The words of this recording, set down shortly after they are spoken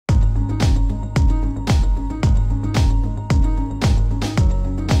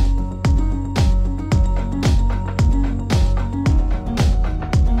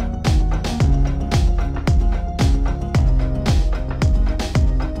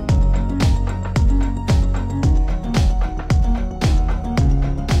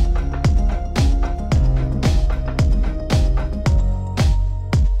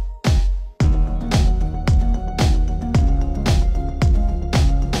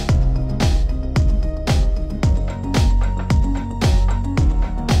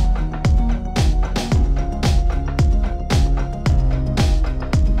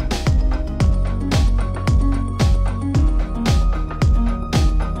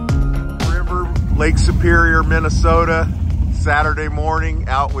Lake Superior, Minnesota, Saturday morning,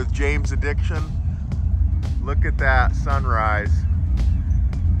 out with James Addiction. Look at that sunrise.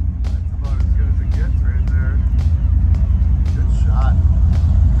 That's about as good as it gets right there. Good shot.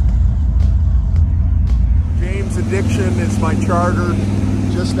 James Addiction is my charter,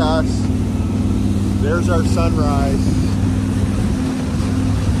 just us. There's our sunrise.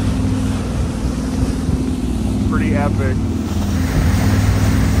 Pretty epic.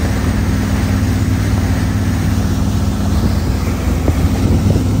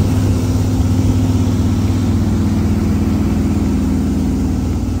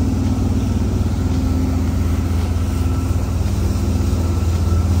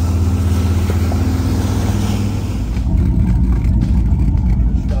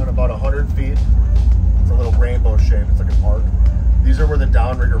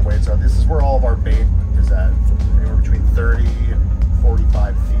 Downrigger weights are. This is where all of our bait is at, anywhere between 30 and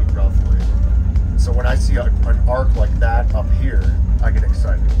 45 feet roughly. So when I see an arc like that up here, I get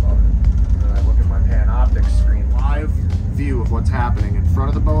excited about it. And then I look at my Panoptic screen, live view of what's happening in front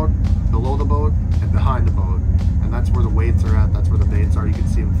of the boat, below the boat, and behind the boat. And that's where the weights are at, that's where the baits are. You can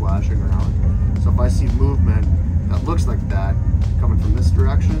see them flashing around. So if I see movement that looks like that coming from this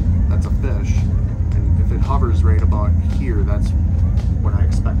direction, that's a fish. And if it hovers right about here, that's when I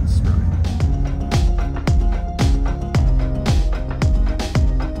expect to strike.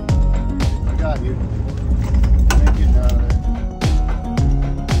 I got you. Ain't getting out of there.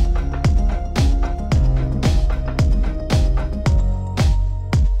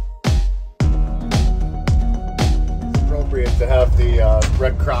 It's appropriate to have the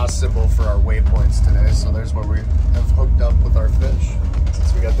Red Cross symbol for our waypoints today, so there's where we have hooked up with our fish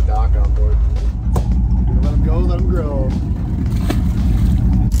since we got the dock on board. Gonna let them go, let them grow.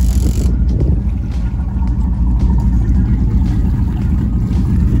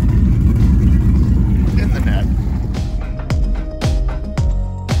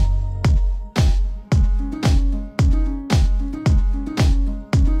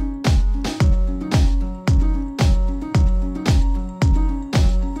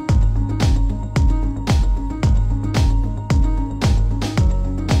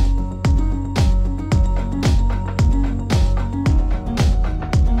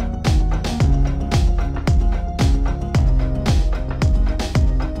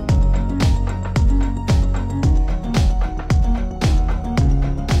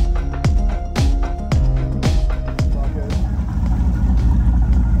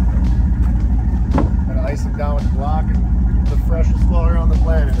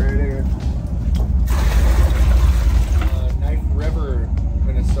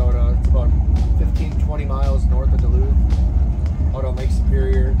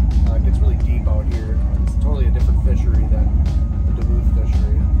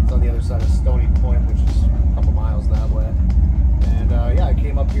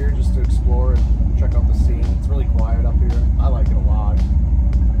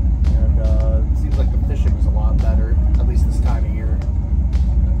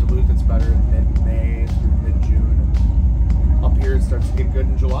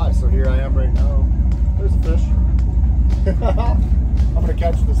 I'm gonna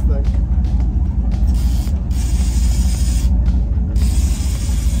catch this thing.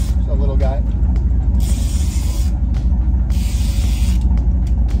 Just a little guy.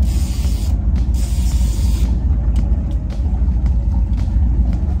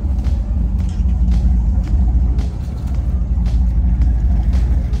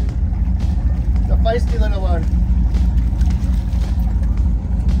 It's a feisty little one.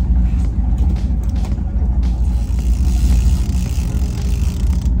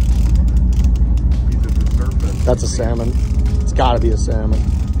 That's a salmon. It's got to be a salmon.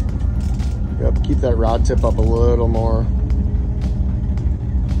 Yep, keep that rod tip up a little more.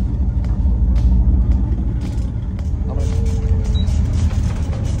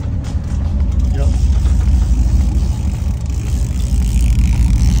 Yep.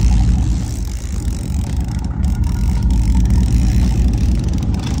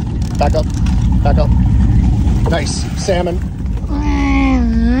 Back up. Back up. Nice. Salmon.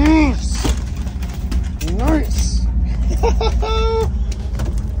 Nice.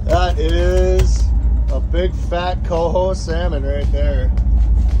 That is a big fat coho salmon right there.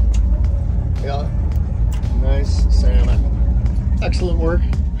 Yeah. Nice salmon. Excellent work.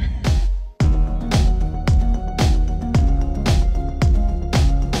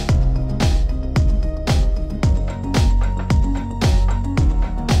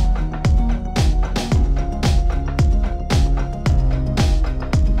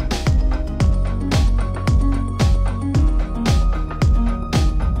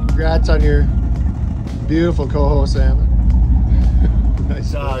 Congrats on your beautiful coho salmon.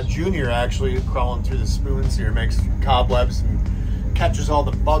 Nice Junior actually crawling through the spoons here, makes cobwebs and catches all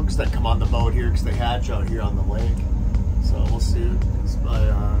the bugs that come on the boat here because they hatch out here on the lake. So we'll see. It's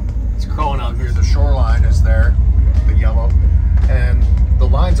crawling out here. The shoreline is there, the yellow, and the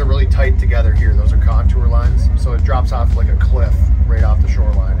lines are really tight together here. Those are contour lines, so it drops off like a cliff right off the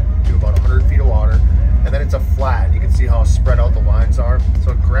shoreline to about 100 feet of water, and then it's a flat, and you can see how spread out the lines are.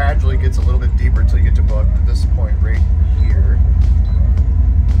 So it gradually gets a little bit deeper until you get to about this point right here.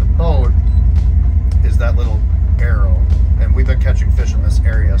 The boat is that little arrow, and we've been catching fish in this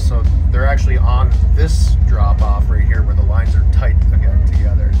area, so they're actually on this drop off right here where the lines are tight again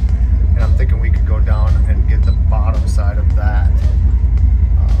together. And I'm thinking we could go down and get the bottom side of that.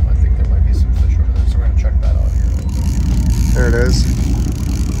 I think there might be some fish over there, so we're gonna check that out here. There it is.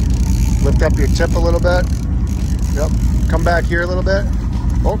 Lift up your tip a little bit. Yep. Come back here a little bit.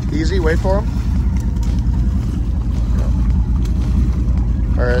 Oh, easy. Wait for him.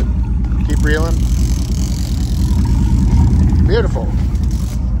 All right. Keep reeling. Beautiful.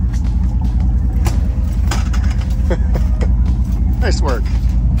 Nice work.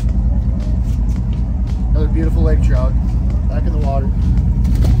 Another beautiful lake trout. Back in the water.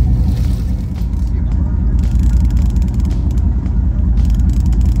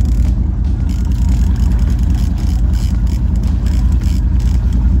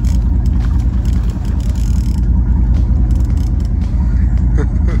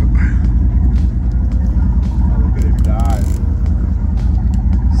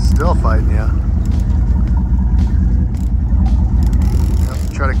 Still fighting you. Yep,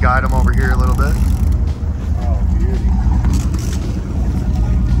 try to guide him over here a little bit. Oh, beauty.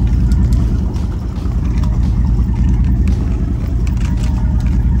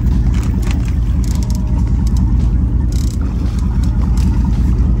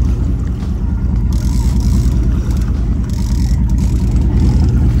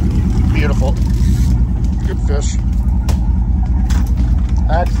 Beautiful. Good fish.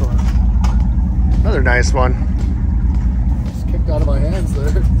 Excellent. Another nice one. Just kicked out of my hands there.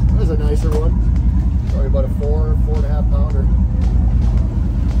 There's a nicer one. Probably about a 4.5 pounder.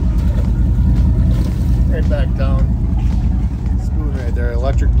 Right back down. Spoon right there,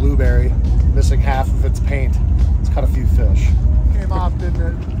 electric blueberry. Missing half of its paint. It's caught a few fish. Came off, didn't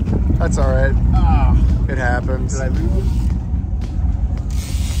it? That's all right. Ah, It happens. did I lose it?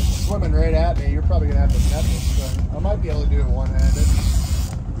 It's swimming right at me. You're probably gonna have to net this thing. I might be able to do it one-handed.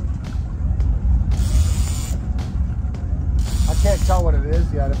 I can't tell what it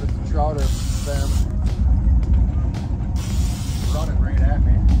is yet, if it's a trout or salmon. Running right at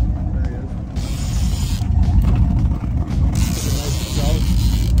me.